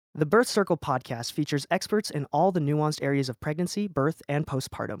The Birth Circle podcast features experts in all the nuanced areas of pregnancy, birth, and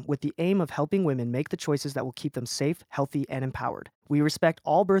postpartum with the aim of helping women make the choices that will keep them safe, healthy, and empowered. We respect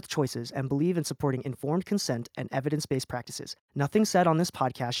all birth choices and believe in supporting informed consent and evidence-based practices. Nothing said on this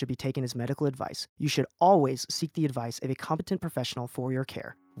podcast should be taken as medical advice. You should always seek the advice of a competent professional for your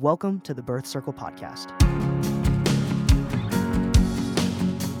care. Welcome to the Birth Circle podcast.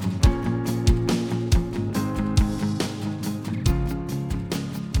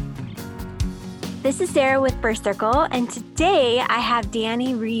 This is Sarah with Birth Circle, and today I have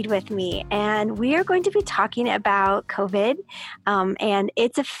Danny Reed with me, and we are going to be talking about COVID and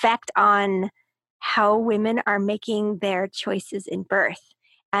its effect on how women are making their choices in birth.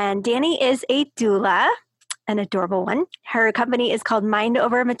 And Danny is a doula, an adorable one. Her company is called Mind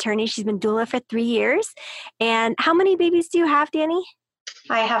Over Maternity. She's been doula for 3 years. And how many babies do you have, Danny?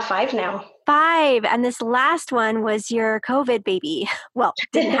 I have 5 now. 5. And this last one was your COVID baby. Well,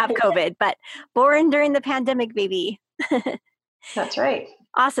 didn't have COVID, but born during the pandemic baby. That's right.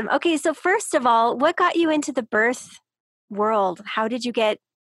 Awesome. Okay. So first of all, what got you into the birth world? How did you get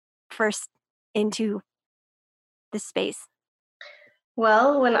first into this space?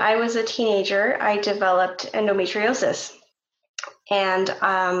 Well, when I was a teenager, I developed endometriosis. And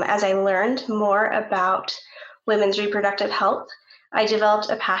as I learned more about women's reproductive health, I developed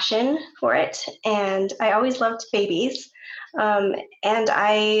a passion for it, and I always loved babies. And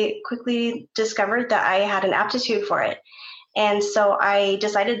I quickly discovered that I had an aptitude for it. And so I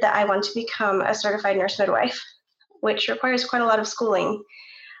decided that I want to become a certified nurse midwife, which requires quite a lot of schooling.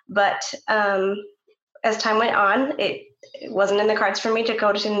 But as time went on, it wasn't in the cards for me to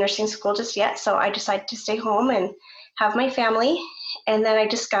go to nursing school just yet. So I decided to stay home and have my family. And then I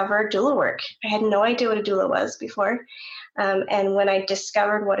discovered doula work. I had no idea what a doula was before. And when I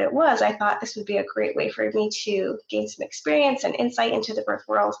discovered what it was, I thought this would be a great way for me to gain some experience and insight into the birth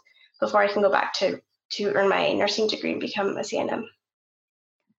world before I can go back to earn my nursing degree and become a CNM.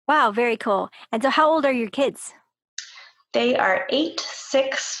 Wow, very cool. And so how old are your kids? They are 8,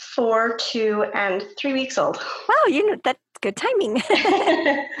 6, 4, 2, and 3 weeks old. Wow, that's good timing.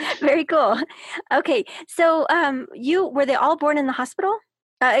 Very cool. Okay, so were they all born in the hospital?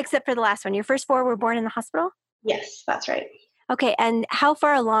 Except for the last one. Your first 4 were born in the hospital? Yes, that's right. Okay, and how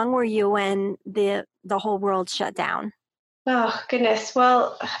far along were you when the whole world shut down? Oh, goodness.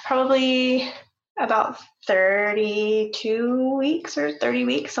 Well, probably about 32 weeks or 30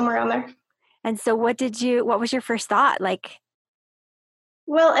 weeks, somewhere around there. And so what was your first thought?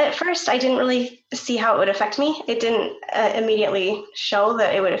 Well, at first, I didn't really see how it would affect me. It didn't immediately show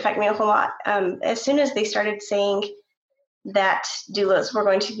that it would affect me a whole lot. As soon as they started saying that doulas were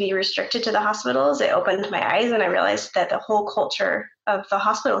going to be restricted to the hospitals, it opened my eyes, and I realized that the whole culture of the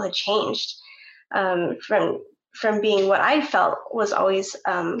hospital had changed from being what I felt was always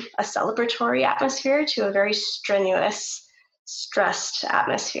a celebratory atmosphere to a very strenuous, stressed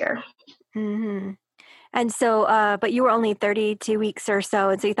atmosphere. Mm-hmm. And so, but you were only 32 weeks or so,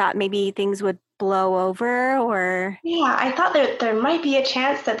 and so you thought maybe things would blow over, or? Yeah, I thought that there might be a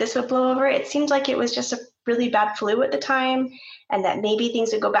chance that this would blow over. It seemed like it was just a really bad flu at the time, and that maybe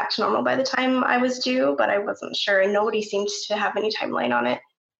things would go back to normal by the time I was due, but I wasn't sure, and nobody seemed to have any timeline on it.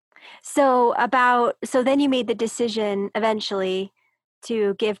 So then you made the decision eventually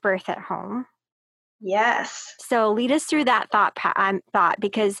to give birth at home. Yes. So lead us through that thought,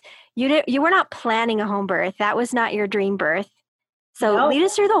 because you were not planning a home birth. That was not your dream birth. So Nope. Lead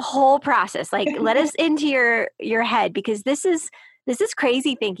us through the whole process. Let us into your head, because this is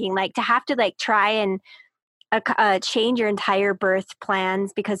crazy thinking. To have to try and change your entire birth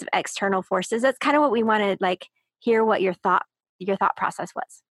plans because of external forces. That's kind of what we want to hear what your thought process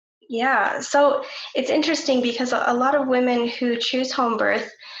was. Yeah, so it's interesting because a lot of women who choose home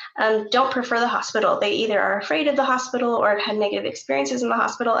birth don't prefer the hospital. They either are afraid of the hospital or have had negative experiences in the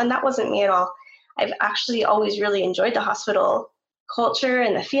hospital, and that wasn't me at all. I've actually always really enjoyed the hospital culture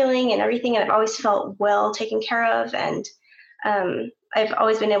and the feeling and everything, and I've always felt well taken care of, and I've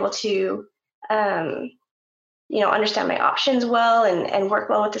always been able to understand my options well and work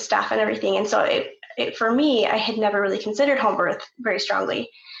well with the staff and everything. And so it for me, I had never really considered home birth very strongly.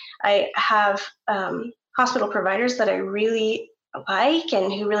 I have hospital providers that I really like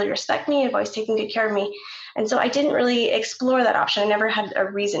and who really respect me, have always taken good care of me. And so I didn't really explore that option. I never had a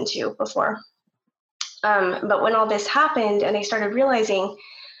reason to before. But when all this happened and I started realizing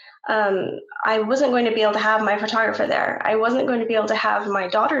I wasn't going to be able to have my photographer there, I wasn't going to be able to have my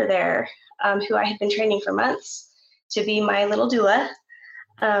daughter there, who I had been training for months to be my little doula.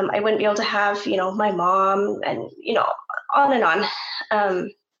 I wouldn't be able to have, my mom and, on and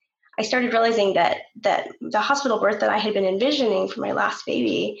on. I started realizing that the hospital birth that I had been envisioning for my last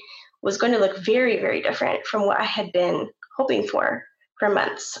baby was going to look very, very different from what I had been hoping for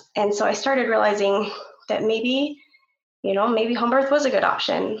months. And so I started realizing that maybe home birth was a good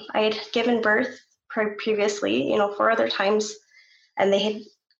option. I had given birth previously, 4 other times, and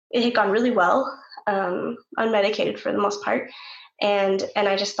it had gone really well, unmedicated for the most part. And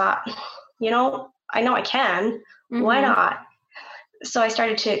I just thought, I know I can. Mm-hmm. Why not? So I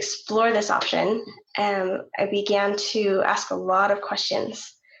started to explore this option, and I began to ask a lot of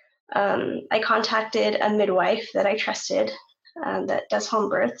questions. I contacted a midwife that I trusted that does home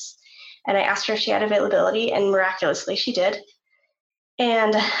births, and I asked her if she had availability, and miraculously she did.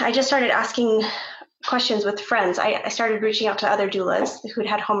 And I just started asking questions with friends. I started reaching out to other doulas who'd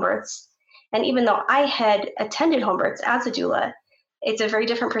had home births. And even though I had attended home births as a doula, it's a very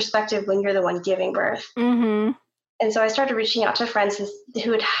different perspective when you're the one giving birth. Mm-hmm. And so I started reaching out to friends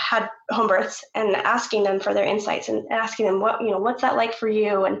who had home births and asking them for their insights and asking them, what's that like for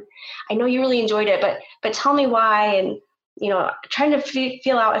you? And I know you really enjoyed it, but tell me why. And, trying to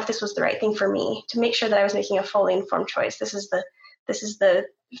feel out if this was the right thing for me, to make sure that I was making a fully informed choice. This is the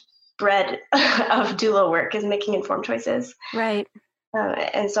bread of doula work, is making informed choices. Right.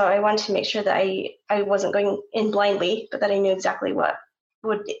 And so I wanted to make sure that I wasn't going in blindly, but that I knew exactly what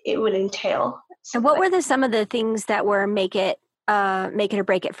it would entail. And what were some of the things that were make it or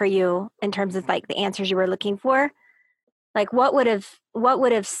break it for you in terms of like the answers you were looking for? Like what would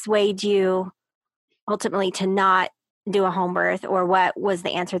have swayed you ultimately to not do a home birth, or what was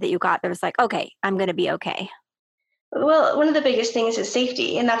the answer that you got that was like, okay, I'm going to be okay? Well, one of the biggest things is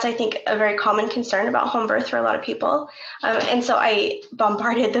safety. And that's, I think, a very common concern about home birth for a lot of people. And so I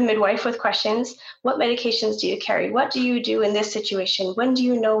bombarded the midwife with questions. What medications do you carry? What do you do in this situation? When do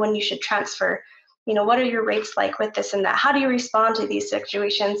you know when you should transfer? What are your rates like with this and that? How do you respond to these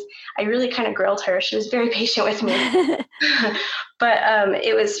situations? I really kind of grilled her. She was very patient with me. But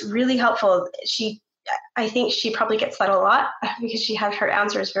it was really helpful. I think she probably gets that a lot because she had her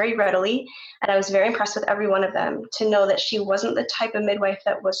answers very readily. And I was very impressed with every one of them, to know that she wasn't the type of midwife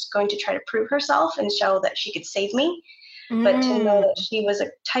that was going to try to prove herself and show that she could save me, but to know that she was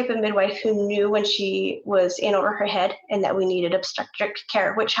a type of midwife who knew when she was in over her head and that we needed obstetric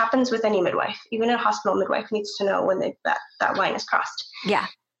care, which happens with any midwife. Even a hospital midwife needs to know when that line is crossed. Yeah.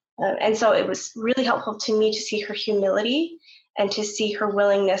 And so it was really helpful to me to see her humility and to see her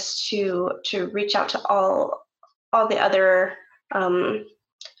willingness to reach out to all the other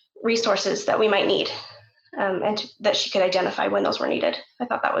resources that we might need, and that she could identify when those were needed. I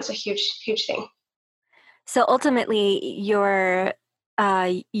thought that was a huge, huge thing. So ultimately, you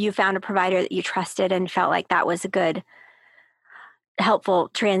found a provider that you trusted and felt like that was a good, helpful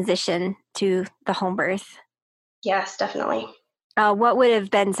transition to the home birth. Yes, definitely. What would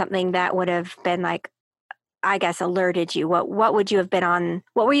have been something that would have been like, I guess, alerted you? What would you have been on?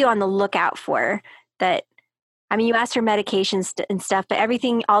 What were you on the lookout for? That, I mean, you asked for medications and stuff, but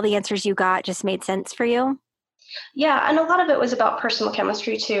all the answers you got just made sense for you? Yeah, and a lot of it was about personal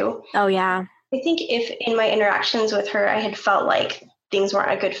chemistry too. Oh, yeah. I think if in my interactions with her, I had felt like things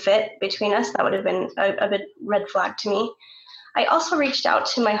weren't a good fit between us, that would have been a bit red flag to me. I also reached out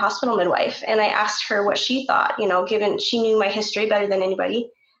to my hospital midwife and I asked her what she thought, given she knew my history better than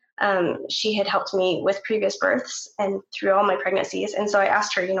anybody. She had helped me with previous births and through all my pregnancies. And so I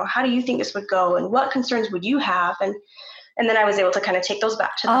asked her, how do you think this would go? And what concerns would you have? And then I was able to kind of take those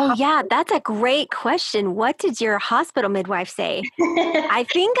back to the hospital. Yeah, that's a great question. What did your hospital midwife say? I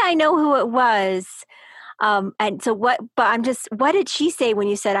think I know who it was. And so what did she say when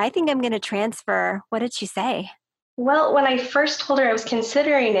you said, I think I'm going to transfer? What did she say? Well, when I first told her I was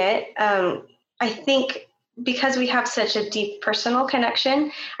considering it, I think because we have such a deep personal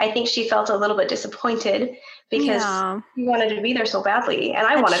connection, I think she felt a little bit disappointed because she wanted to be there so badly. And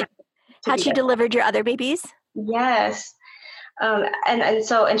I wanted to Had she delivered your other babies? Yes.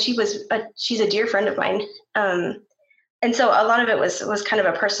 And she's a dear friend of mine. And so a lot of it was kind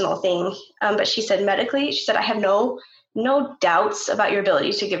of a personal thing. But she said medically, I have no doubts about your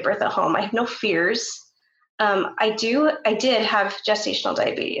ability to give birth at home. I have no fears. I did have gestational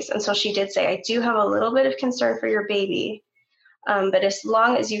diabetes. And so she did say, I do have a little bit of concern for your baby. But as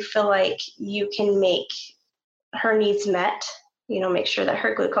long as you feel like you can make her needs met, make sure that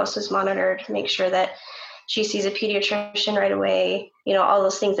her glucose is monitored, make sure that she sees a pediatrician right away, all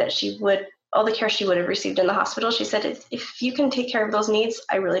those things that all the care she would have received in the hospital. She said, if you can take care of those needs,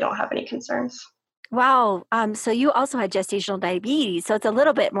 I really don't have any concerns. Wow. So you also had gestational diabetes. So it's a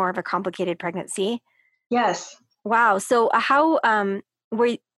little bit more of a complicated pregnancy. Yes. Wow. So how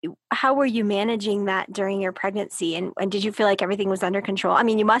how were you managing that during your pregnancy? And did you feel like everything was under control? I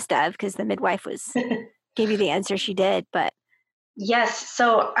mean, you must have, because the midwife gave you the answer she did, but. Yes.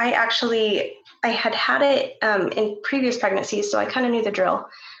 So I had it in previous pregnancies, so I kind of knew the drill.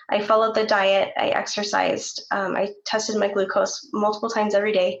 I followed the diet, I exercised, I tested my glucose multiple times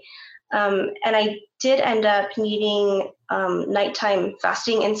every day. And I did end up needing nighttime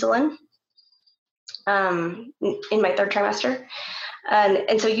fasting insulin in my third trimester.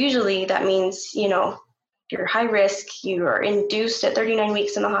 And so usually that means, you're high risk, you are induced at 39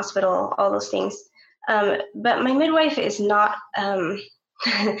 weeks in the hospital, all those things. But my midwife is not,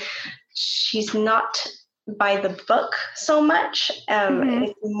 she's not by the book so much.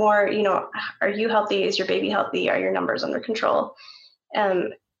 It's more, are you healthy? Is your baby healthy? Are your numbers under control?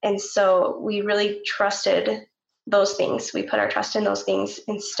 And so we really trusted those things. We put our trust in those things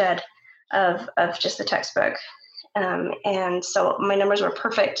instead of just the textbook. And so my numbers were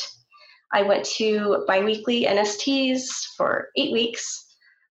perfect. I went to biweekly NSTs for 8 weeks.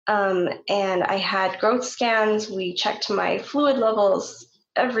 And I had growth scans. We checked my fluid levels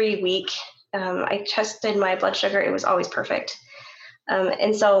every week. I tested my blood sugar. It was always perfect.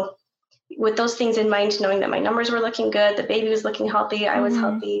 And so with those things in mind, knowing that my numbers were looking good, the baby was looking healthy, I was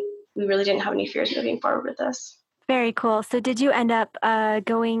healthy, we really didn't have any fears moving forward with this. Very cool. So did you end up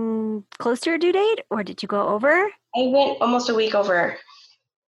going close to your due date, or did you go over? I went almost a week over.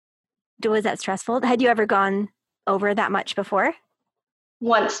 Was that stressful? Had you ever gone over that much before?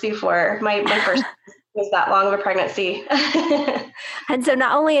 Once before. My first was that long of a pregnancy. And so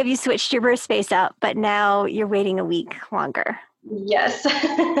not only have you switched your birth space up, but now you're waiting a week longer. Yes.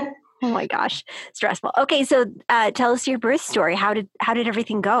 Oh my gosh, stressful. Okay, so tell us your birth story. How did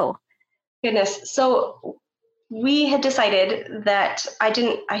everything go? Goodness. So we had decided that I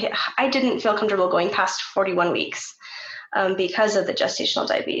didn't feel comfortable going past 41 weeks because of the gestational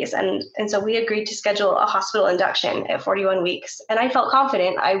diabetes. And so we agreed to schedule a hospital induction at 41 weeks. And I felt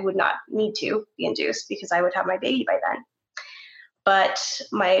confident I would not need to be induced because I would have my baby by then. But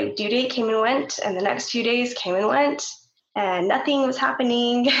my due date came and went, and the next few days came and went, and nothing was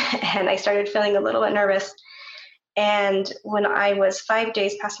happening. And I started feeling a little bit nervous. And when I was 5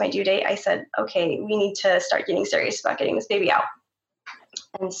 days past my due date, I said, okay, we need to start getting serious about getting this baby out.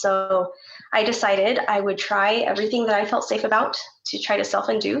 And so I decided I would try everything that I felt safe about to try to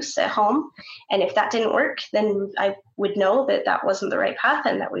self-induce at home. And if that didn't work, then I would know that that wasn't the right path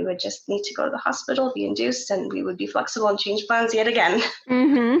and that we would just need to go to the hospital, be induced, and we would be flexible and change plans yet again.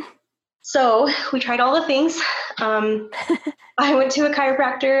 So we tried all the things. I went to a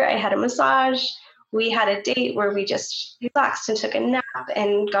chiropractor. I had a massage. We had a date where we just relaxed and took a nap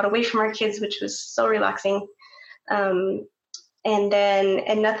and got away from our kids, which was so relaxing. And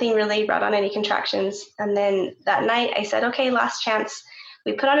nothing really brought on any contractions. And then that night I said, okay, last chance.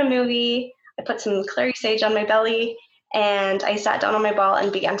 We put on a movie. I put some clary sage on my belly, and I sat down on my ball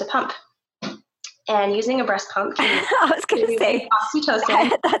and began to pump. And using a breast pump. I was going to say,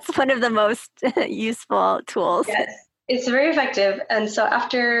 oxytocin. That's one of the most useful tools. Yes, it's very effective. And so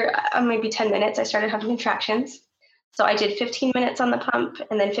after maybe 10 minutes, I started having contractions. So I did 15 minutes on the pump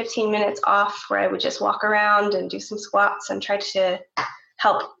and then 15 minutes off, where I would just walk around and do some squats and try to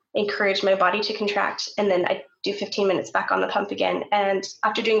help encourage my body to contract. And then I do 15 minutes back on the pump again. And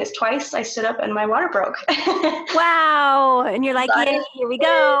after doing this twice, I stood up and my water broke. Wow. And you're like, yay, here we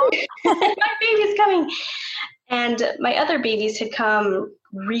go. My baby's coming. And my other babies had come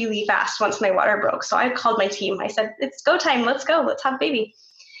really fast once my water broke. So I called my team. I said, it's go time. Let's go. Let's have a baby.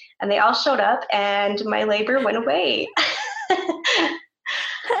 And they all showed up and my labor went away.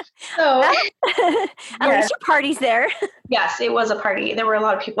 So at least your party's there. Yes, it was a party. There were a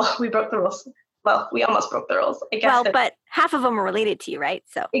lot of people. We broke the rules. Well, we almost broke the rules, I guess. Well, but half of them were related to you, right?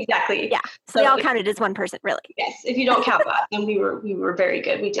 So exactly. Yeah. So they all counted as one person, really. Yes. If you don't count that, then we were very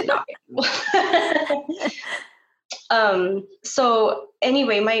good. We did not get so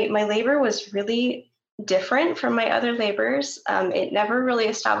anyway, my labor was really different from my other labors. It never really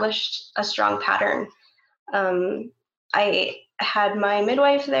established a strong pattern. I had my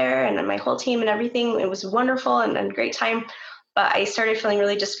midwife there and my whole team and everything. It was wonderful and a great time. But I started feeling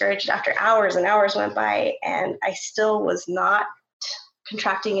really discouraged after hours and hours went by, and I still was not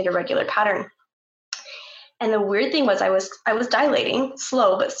contracting at a regular pattern. And the weird thing was I was dilating,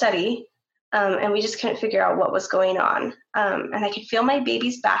 slow but steady, and we just couldn't figure out what was going on. And I could feel my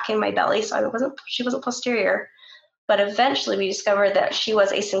baby's back in my belly, so she wasn't posterior. But eventually we discovered that she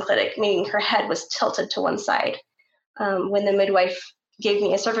was asynclitic, meaning her head was tilted to one side. When the midwife gave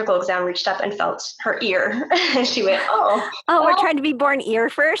me a cervical exam, reached up and felt her ear. And she went, oh, we're trying to be born ear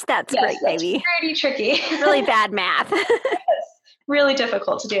first? That's great, baby. Pretty tricky. Really bad math. Yes, really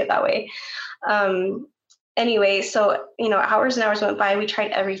difficult to do it that way. Anyway, so, hours and hours went by. We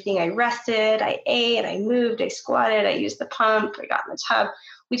tried everything. I rested, I ate, I moved, I squatted, I used the pump, I got in the tub.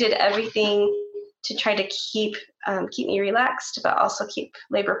 We did everything to try to keep me relaxed, but also keep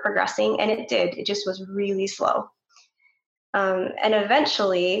labor progressing. And it did. It just was really slow. And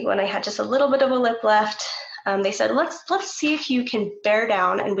eventually, when I had just a little bit of a lip left, they said, let's see if you can bear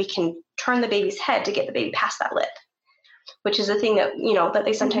down and we can turn the baby's head to get the baby past that lip, which is a thing that, that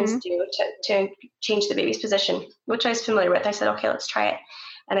they sometimes do to change the baby's position, which I was familiar with. I said, okay, let's try it.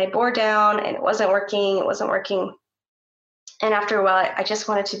 And I bore down and it wasn't working. And after a while, I just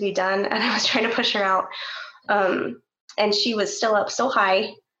wanted to be done. And I was trying to push her out. And she was still up so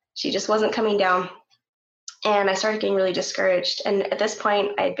high. She just wasn't coming down. And I started getting really discouraged. And at this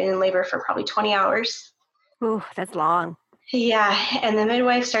point, I had been in labor for probably 20 hours. Ooh, that's long. Yeah. And the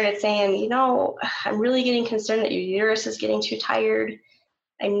midwife started saying, I'm really getting concerned that your uterus is getting too tired.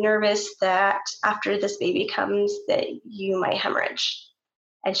 I'm nervous that after this baby comes that you might hemorrhage.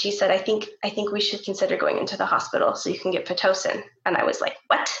 And she said, I think we should consider going into the hospital so you can get Pitocin. And I was like,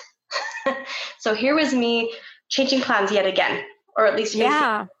 what? So here was me changing plans yet again, or at least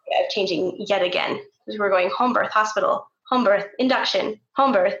changing yet again. We were going home birth, hospital, home birth, induction,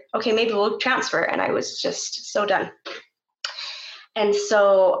 home birth. Okay, maybe we'll transfer. And I was just so done. And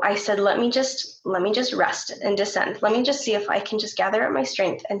so I said, let me just rest and descend. Let me just see if I can just gather up my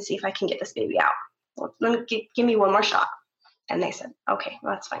strength and see if I can get this baby out. Let me give me one more shot. And they said, okay,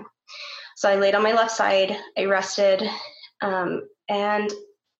 well, that's fine. So I laid on my left side, I rested, and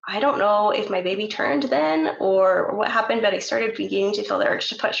I don't know if my baby turned then or what happened, but I started beginning to feel the urge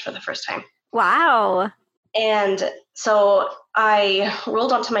to push for the first time. Wow. And so I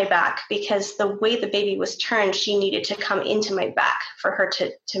rolled onto my back because the way the baby was turned, she needed to come into my back for her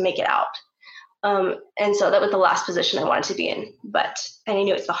to make it out. And so that was the last position I wanted to be in. And I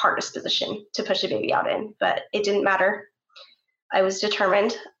knew it's the hardest position to push a baby out in, but it didn't matter. I was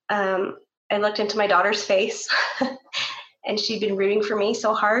determined. I looked into my daughter's face and she'd been rooting for me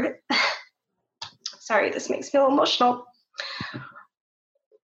so hard. Sorry, this makes me feel emotional.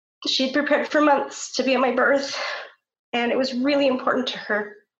 She'd prepared for months to be at my birth, and it was really important to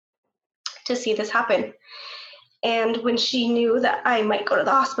her to see this happen. And when she knew that I might go to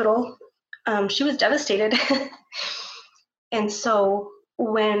the hospital, she was devastated. And so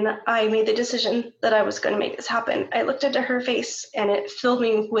when I made the decision that I was going to make this happen, I looked into her face and it filled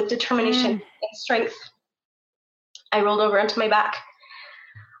me with determination and strength. I rolled over onto my back.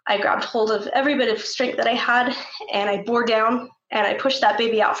 I grabbed hold of every bit of strength that I had and I bore down and I pushed that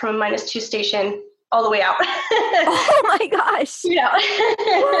baby out from a -2 station all the way out. Oh my gosh. Yeah.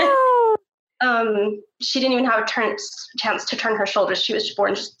 Wow. She didn't even have a chance to turn her shoulders. She was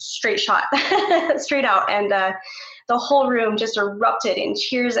born just straight shot, straight out. And the whole room just erupted in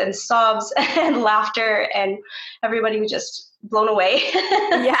cheers and sobs and laughter, and everybody was just blown away.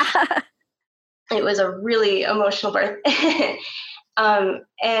 Yeah. It was a really emotional birth.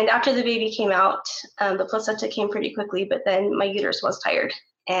 And after the baby came out, the placenta came pretty quickly, but then my uterus was tired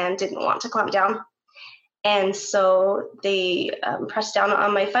and didn't want to clamp down. And so they pressed down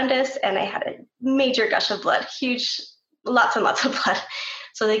on my fundus and I had a major gush of blood, huge, lots and lots of blood.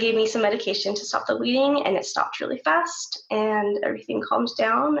 So they gave me some medication to stop the bleeding and it stopped really fast and everything calmed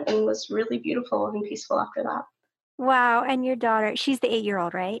down and was really beautiful and peaceful after that. Wow. And your daughter, she's the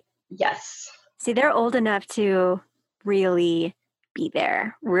 8-year-old, right? Yes. See, they're old enough to really be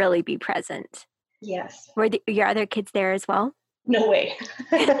there, really be present. Yes. Were your other kids there as well? No way.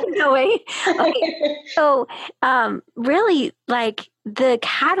 No way. Okay. So, really, like the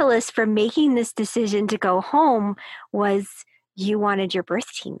catalyst for making this decision to go home was you wanted your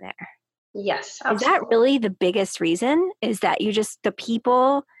birth team there. Yes. Absolutely. Is that really the biggest reason? Is that you just, the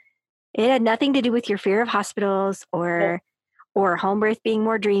people, it had nothing to do with your fear of hospitals or home birth being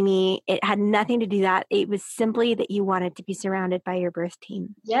more dreamy. It had nothing to do with that. It was simply that you wanted to be surrounded by your birth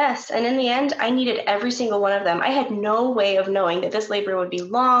team. Yes. And in the end, I needed every single one of them. I had no way of knowing that this labor would be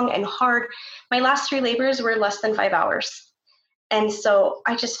long and hard. My last 3 labors were less than 5 hours. And so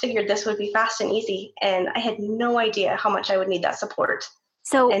I just figured this would be fast and easy. And I had no idea how much I would need that support.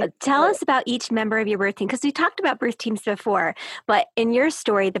 So tell us about each member of your birth team, because we talked about birth teams before, but in your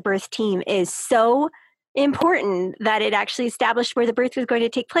story, the birth team is so important that it actually established where the birth was going to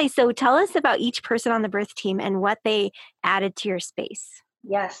take place. So tell us about each person on the birth team and what they added to your space.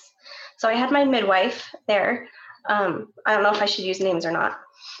 Yes. So I had my midwife there. I don't know if I should use names or not.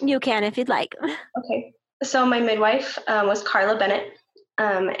 You can if you'd like. Okay. So my midwife was Carla Bennett,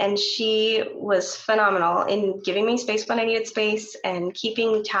 and she was phenomenal in giving me space when I needed space and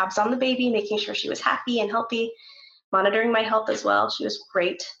keeping tabs on the baby, making sure she was happy and healthy. monitoring my health as well. She was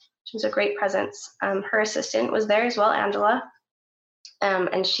great. She was a great presence. Her assistant was there as well, Angela.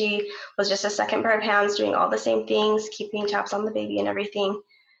 And she was just a second pair of hands doing all the same things, keeping tabs on the baby and everything.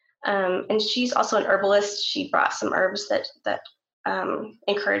 And she's also an herbalist. She brought some herbs that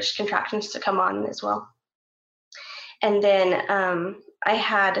encouraged contractions to come on as well. And then I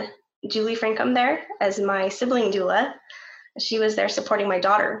had Julie Frankham there as my sibling doula. She was there supporting my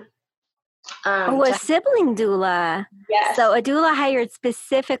daughter. A sibling doula. Yes. So a doula hired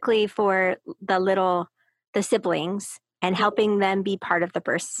specifically for the siblings and helping them be part of the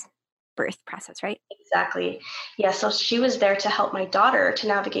birth process, right? Exactly. Yeah. So she was there to help my daughter to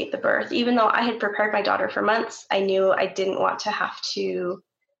navigate the birth. Even though I had prepared my daughter for months, I knew I didn't want to have to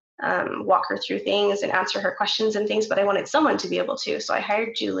walk her through things and answer her questions and things, but I wanted someone to be able to. So I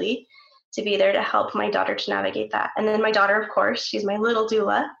hired Julie to be there to help my daughter to navigate that. And then my daughter, of course, she's my little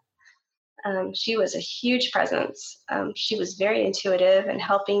doula. She was a huge presence. She was very intuitive and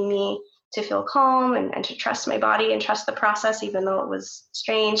helping me to feel calm and to trust my body and trust the process, even though it was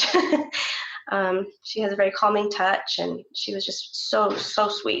strange. She has a very calming touch, and she was just so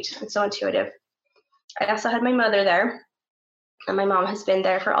sweet and so intuitive. I also had my mother there, and my mom has been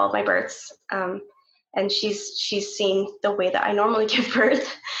there for all of my births. And she's seen the way that I normally give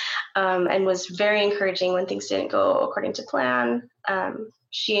birth, and was very encouraging when things didn't go according to plan.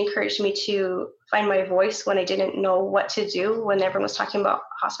 She encouraged me to find my voice when I didn't know what to do when everyone was talking about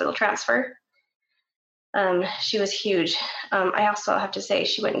hospital transfer. She was huge. I also have to say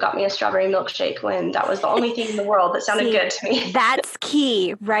she went and got me a strawberry milkshake when that was the only thing in the world that sounded good to me. That's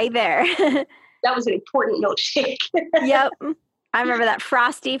key right there. That was an important milkshake. Yep. I remember that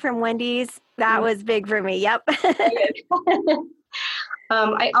Frosty from Wendy's. That was big for me. Yep.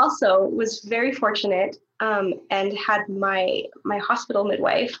 I also was very fortunate and had my hospital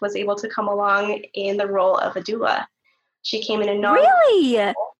midwife was able to come along in the role of a doula. She came in a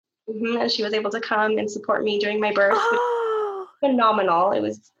Really? And she was able to come and support me during my birth. Oh. Phenomenal. It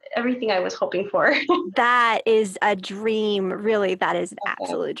was everything I was hoping for. That is a dream. Really, that is an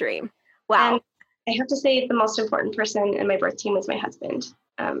absolute dream. Wow. And I have to say the most important person in my birth team was my husband.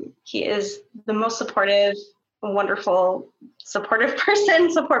 He is the most supportive, wonderful, support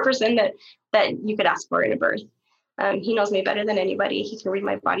person that you could ask for in a birth. He knows me better than anybody. He can read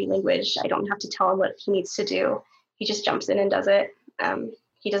my body language. I don't have to tell him what he needs to do. He just jumps in and does it.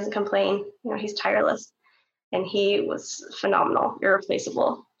 He doesn't complain. He's tireless, and he was phenomenal,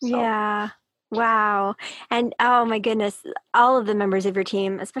 irreplaceable. So. Yeah. Wow. And oh my goodness, all of the members of your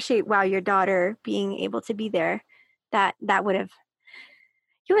team, especially your daughter being able to be there, you would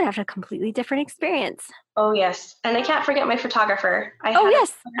have a completely different experience. Oh yes. And I can't forget my photographer. I had a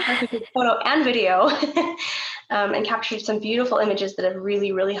photographer who did photo and video and captured some beautiful images that have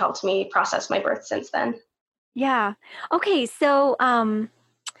really, really helped me process my birth since then. Yeah. Okay. So,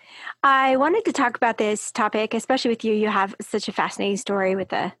 I wanted to talk about this topic, especially with you. You have such a fascinating story with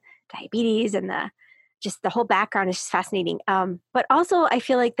the diabetes and the whole background is just fascinating. But also I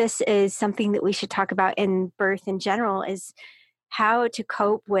feel like this is something that we should talk about in birth in general, is how to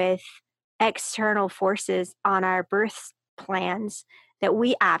cope with external forces on our birth plans that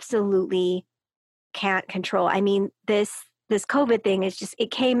we absolutely can't control. I mean, this COVID thing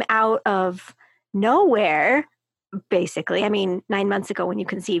it came out of nowhere. Basically, I mean, 9 months ago when you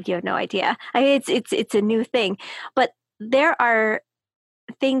conceived, you have no idea. I mean, it's a new thing, but there are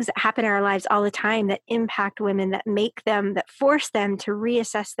things that happen in our lives all the time that impact women, that force them to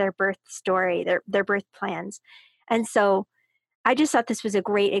reassess their birth story, their birth plans. And so I just thought this was a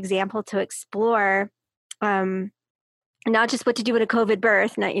great example to explore, not just what to do in a COVID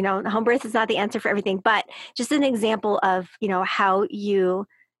birth. Not, home birth is not the answer for everything, but just an example of, how you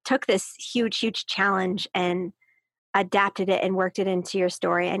took this huge, huge challenge and adapted it and worked it into your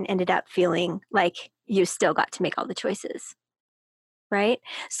story and ended up feeling like you still got to make all the choices. Right?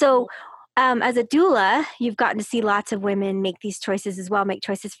 So as a doula, you've gotten to see lots of women make these choices as well, make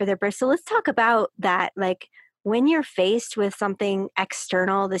choices for their birth. So let's talk about that. Like when you're faced with something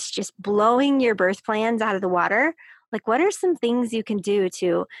external that's just blowing your birth plans out of the water, like what are some things you can do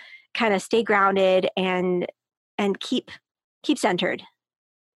to kind of stay grounded and keep centered?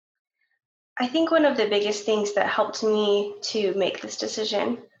 I think one of the biggest things that helped me to make this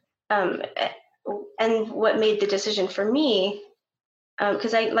decision, and what made the decision for me,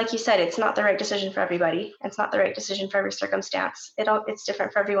 because like you said, it's not the right decision for everybody. It's not the right decision for every circumstance. It's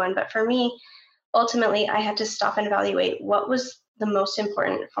different for everyone. But for me, ultimately, I had to stop and evaluate what was the most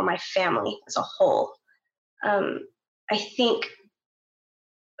important for my family as a whole. I think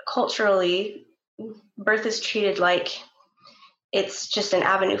culturally, birth is treated like it's just an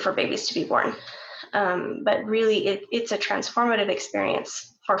avenue for babies to be born. but really it's a transformative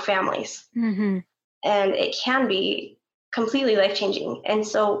experience for families. Mm-hmm. And it can be completely life-changing. And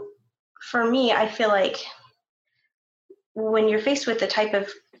so for me, I feel like when you're faced with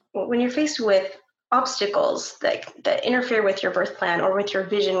obstacles that interfere with your birth plan or with your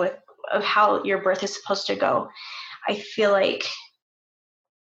vision of how your birth is supposed to go, I feel like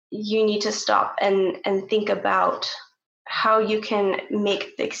you need to stop and think about how you can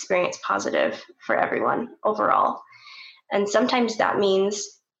make the experience positive for everyone overall. And sometimes that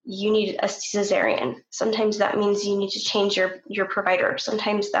means you need a cesarean. Sometimes that means you need to change your provider.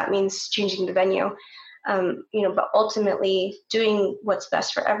 Sometimes that means changing the venue. But ultimately doing what's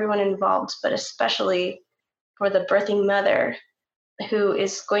best for everyone involved, but especially for the birthing mother who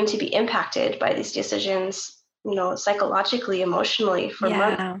is going to be impacted by these decisions, psychologically, emotionally for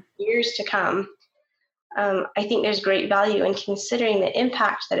months, years to come. I think there's great value in considering the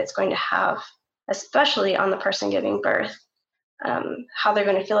impact that it's going to have, especially on the person giving birth, how they're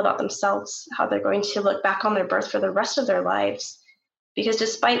going to feel about themselves, how they're going to look back on their birth for the rest of their lives. Because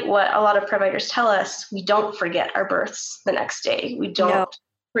despite what a lot of providers tell us, we don't forget our births the next day. We don't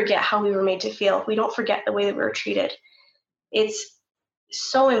forget how we were made to feel. We don't forget the way that we were treated. It's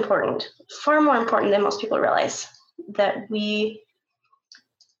so important, far more important than most people realize, that we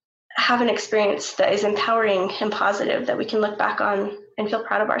have an experience that is empowering and positive, that we can look back on and feel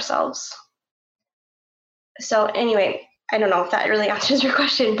proud of ourselves. So anyway, I don't know if that really answers your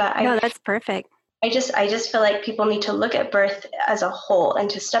question, but no, that's perfect. I just feel like people need to look at birth as a whole and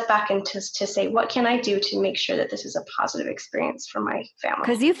to step back and to say, what can I do to make sure that this is a positive experience for my family?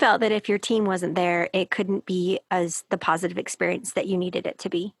 Because you felt that if your team wasn't there, it couldn't be as the positive experience that you needed it to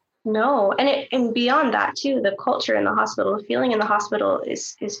be. No, and beyond that too, the culture in the hospital, the feeling in the hospital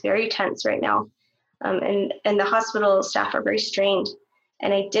is very tense right now, and the hospital staff are very strained.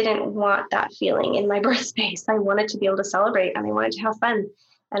 And I didn't want that feeling in my birth space. I wanted to be able to celebrate, and I wanted to have fun,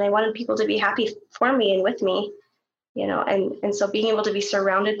 and I wanted people to be happy for me and with me, and so being able to be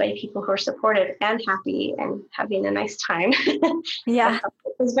surrounded by people who are supportive and happy and having a nice time,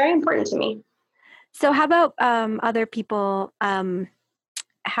 was very important to me. So how about other people?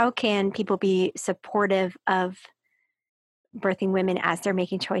 How can people be supportive of birthing women as they're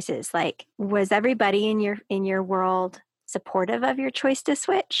making choices? Like, was everybody in your world supportive of your choice to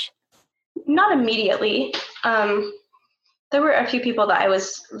switch? Not immediately. There were a few people that I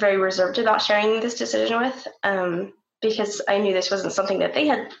was very reserved about sharing this decision with, because I knew this wasn't something that they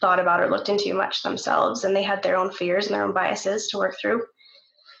had thought about or looked into much themselves, and they had their own fears and their own biases to work through.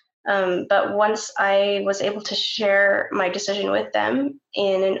 But once I was able to share my decision with them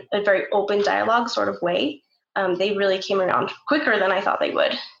in a very open dialogue sort of way, they really came around quicker than I thought they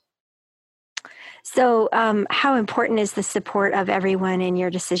would. So how important is the support of everyone in your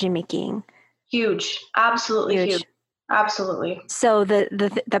decision making? Huge. Absolutely huge. Absolutely. So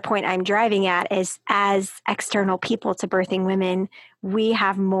the point I'm driving at is, as external people to birthing women, we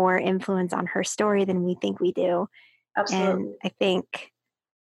have more influence on her story than we think we do. Absolutely. And I think,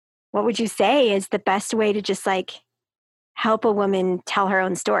 what would you say is the best way to just like help a woman tell her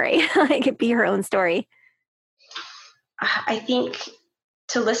own story, like be her own story? I think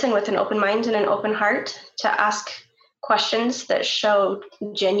to listen with an open mind and an open heart, to ask questions that show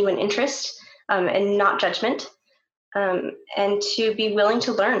genuine interest, and not judgment, and to be willing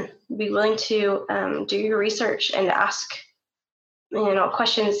to learn, be willing to do your research and ask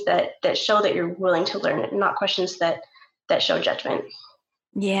questions that show that you're willing to learn, and not questions that show judgment.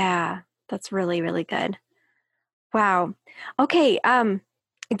 Yeah, that's really, really good. Wow. Okay.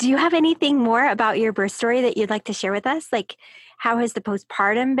 Do you have anything more about your birth story that you'd like to share with us? Like, how has the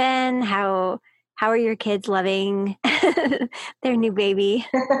postpartum been? How are your kids loving their new baby?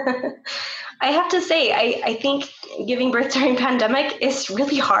 I have to say, I think giving birth during pandemic is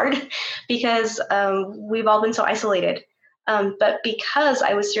really hard because we've all been so isolated. But because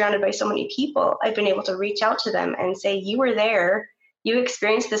I was surrounded by so many people, I've been able to reach out to them and say, you were there, you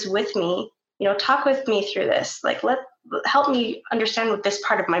experienced this with me, talk with me through this. Like, help me understand with this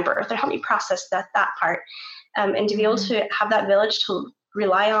part of my birth, or help me process that part. And to be able to have that village to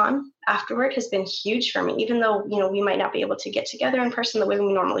rely on afterward has been huge for me. Even though, we might not be able to get together in person the way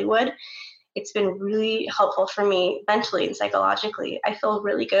we normally would, it's been really helpful for me mentally and psychologically. I feel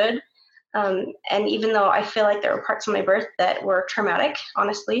really good. And even though I feel like there were parts of my birth that were traumatic,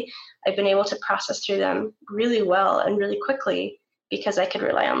 honestly, I've been able to process through them really well and really quickly because I could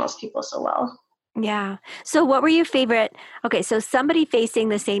rely on those people so well. Yeah. So what were your favorite? Okay, so somebody facing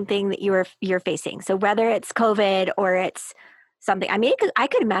the same thing that you're facing. So whether it's COVID or it's something, I mean, I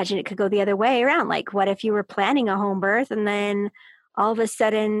could imagine it could go the other way around. Like, what if you were planning a home birth and then all of a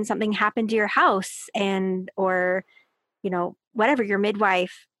sudden something happened to your house or, whatever, your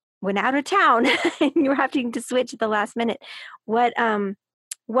midwife went out of town and you were having to switch at the last minute. What,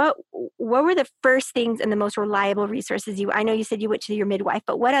 what, what were the first things and the most reliable resources I know you said you went to your midwife,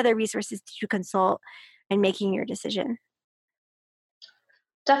 but what other resources did you consult in making your decision?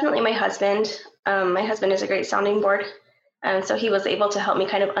 Definitely my husband. My husband is a great sounding board. And so he was able to help me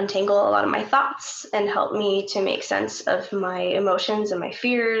kind of untangle a lot of my thoughts and help me to make sense of my emotions and my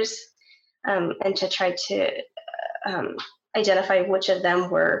fears, and to try to um, identify which of them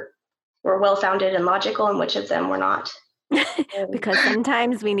were well founded and logical and which of them were not. Because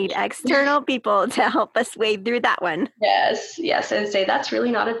sometimes we need external people to help us wade through that one. Yes, and say that's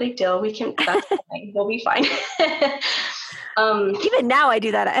really not a big deal. That's fine. We'll be fine. Even now I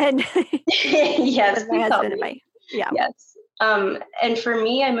do that. And yes, with my husband and yeah. Yes. And for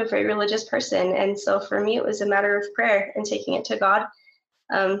me, I'm a very religious person. And so for me, it was a matter of prayer and taking it to God,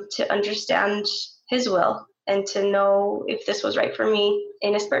 to understand his will and to know if this was right for me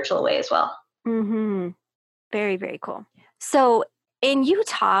in a spiritual way as well. Mm-hmm. Very, very cool. So in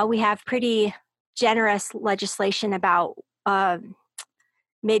Utah, we have pretty generous legislation about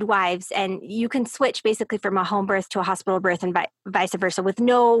midwives, and you can switch basically from a home birth to a hospital birth and vice versa with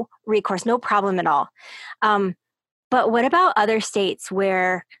no recourse, no problem at all. But what about other states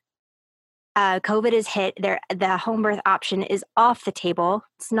where COVID is hit, the home birth option is off the table?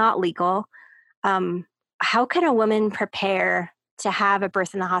 It's not legal. How can a woman prepare to have a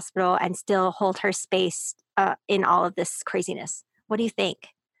birth in the hospital and still hold her space in all of this craziness? What do you think?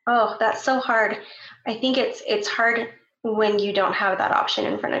 Oh, that's so hard. I think it's hard when you don't have that option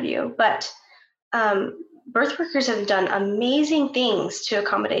in front of you. But birth workers have done amazing things to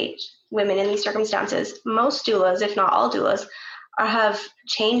accommodate women in these circumstances. Most doulas, if not all doulas, have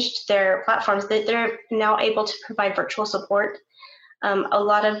changed their platforms. They're now able to provide virtual support. A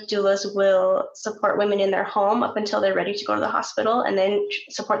lot of doulas will support women in their home up until they're ready to go to the hospital, and then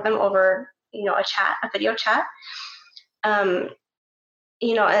support them over, a video chat. And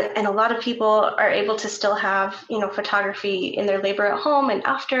a lot of people are able to still have, photography in their labor at home and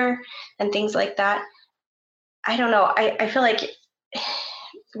after and things like that. I don't know. I feel like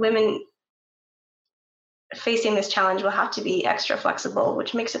women facing this challenge will have to be extra flexible,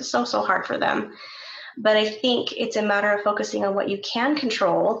 which makes it so hard for them. But I think it's a matter of focusing on what you can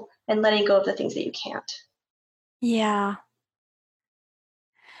control and letting go of the things that you can't. Yeah.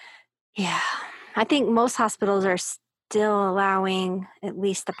 Yeah. I think most hospitals are still allowing at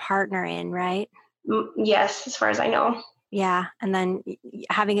least the partner in, right? Yes, as far as I know. Yeah. And then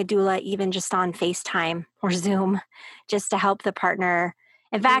having a doula, even just on FaceTime or Zoom, just to help the partner.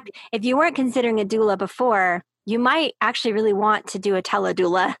 In fact, if you weren't considering a doula before, you might actually really want to do a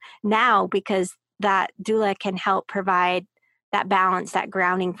teledoula now, because that doula can help provide that balance, that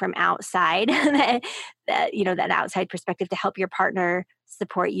grounding from outside, that outside perspective to help your partner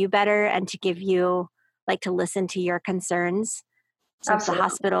support you better and to give you, to listen to your concerns. Since Absolutely. the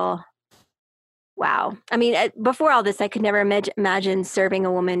hospital, wow. I mean, before all this, I could never imagine serving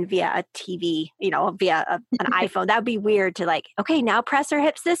a woman via a TV, via an iPhone. That would be weird to okay, now press her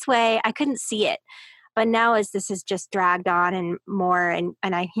hips this way. I couldn't see it. But now as this is just dragged on and more, and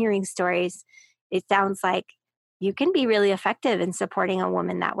I'm hearing stories, it sounds like you can be really effective in supporting a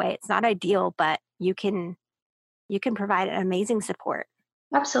woman that way. It's not ideal, but you can provide an amazing support.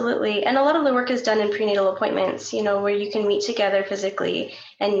 Absolutely. And a lot of the work is done in prenatal appointments, where you can meet together physically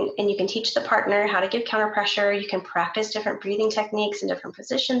and you can teach the partner how to give counter pressure. You can practice different breathing techniques and different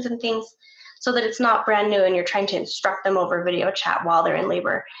positions and things so that it's not brand new and you're trying to instruct them over video chat while they're in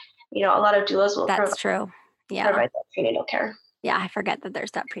labor. A lot of doulas will That's true. Yeah. provide that prenatal care. Yeah, I forget that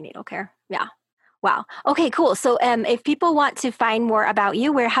there's that prenatal care. Yeah. Wow. Okay, cool. So if people want to find more about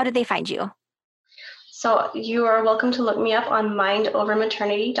you, how do they find you? So you are welcome to look me up on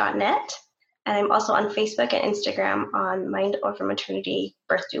mindovermaternity.net. And I'm also on Facebook and Instagram on Mind Over Maternity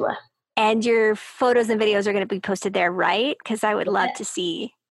Birth Doula. And your photos and videos are going to be posted there, right? Because I would love to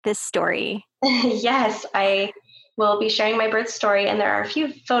see this story. Yes, I will be sharing my birth story, and there are a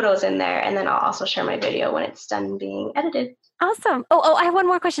few photos in there. And then I'll also share my video when it's done being edited. Awesome. Oh, I have one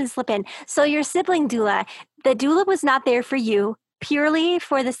more question to slip in. So your sibling doula, the doula was not there for you, purely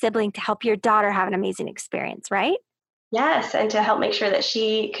for the sibling to help your daughter have an amazing experience, right? Yes, and to help make sure that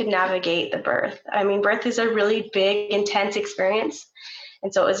she could navigate the birth. I mean, birth is a really big, intense experience.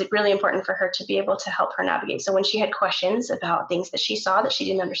 And so it was really important for her to be able to help her navigate. So when she had questions about things that she saw that she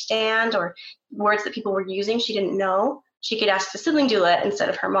didn't understand or words that people were using she didn't know, she could ask the sibling doula instead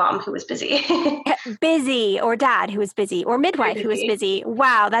of her mom, who was busy. Busy, or dad who was busy, or midwife who was busy.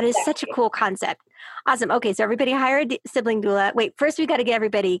 Wow, that is such a cool concept. Awesome. Okay, so everybody hire a sibling doula. Wait, first we got to get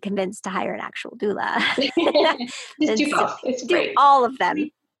everybody convinced to hire an actual doula. Just do both. It's do great. all of them.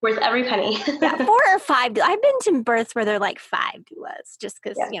 Worth every penny. Yeah, 4 or 5. I've been to births where they're like 5 doulas, just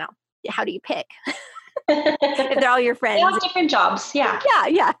because, how do you pick? If they're all your friends. They have different jobs. Yeah.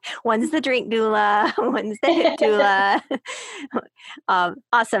 Yeah. One's the drink doula. One's the hip doula.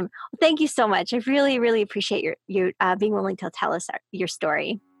 Awesome. Thank you so much. I really, really appreciate your being willing to tell us your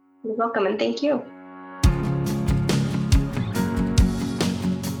story. You're welcome, and thank you.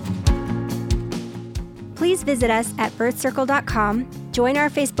 Please visit us at birthcircle.com, join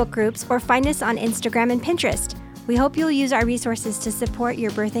our Facebook groups, or find us on Instagram and Pinterest. We hope you'll use our resources to support your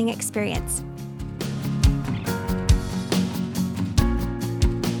birthing experience.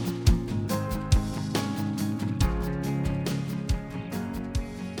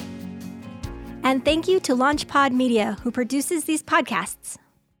 And thank you to LaunchPod Media, who produces these podcasts.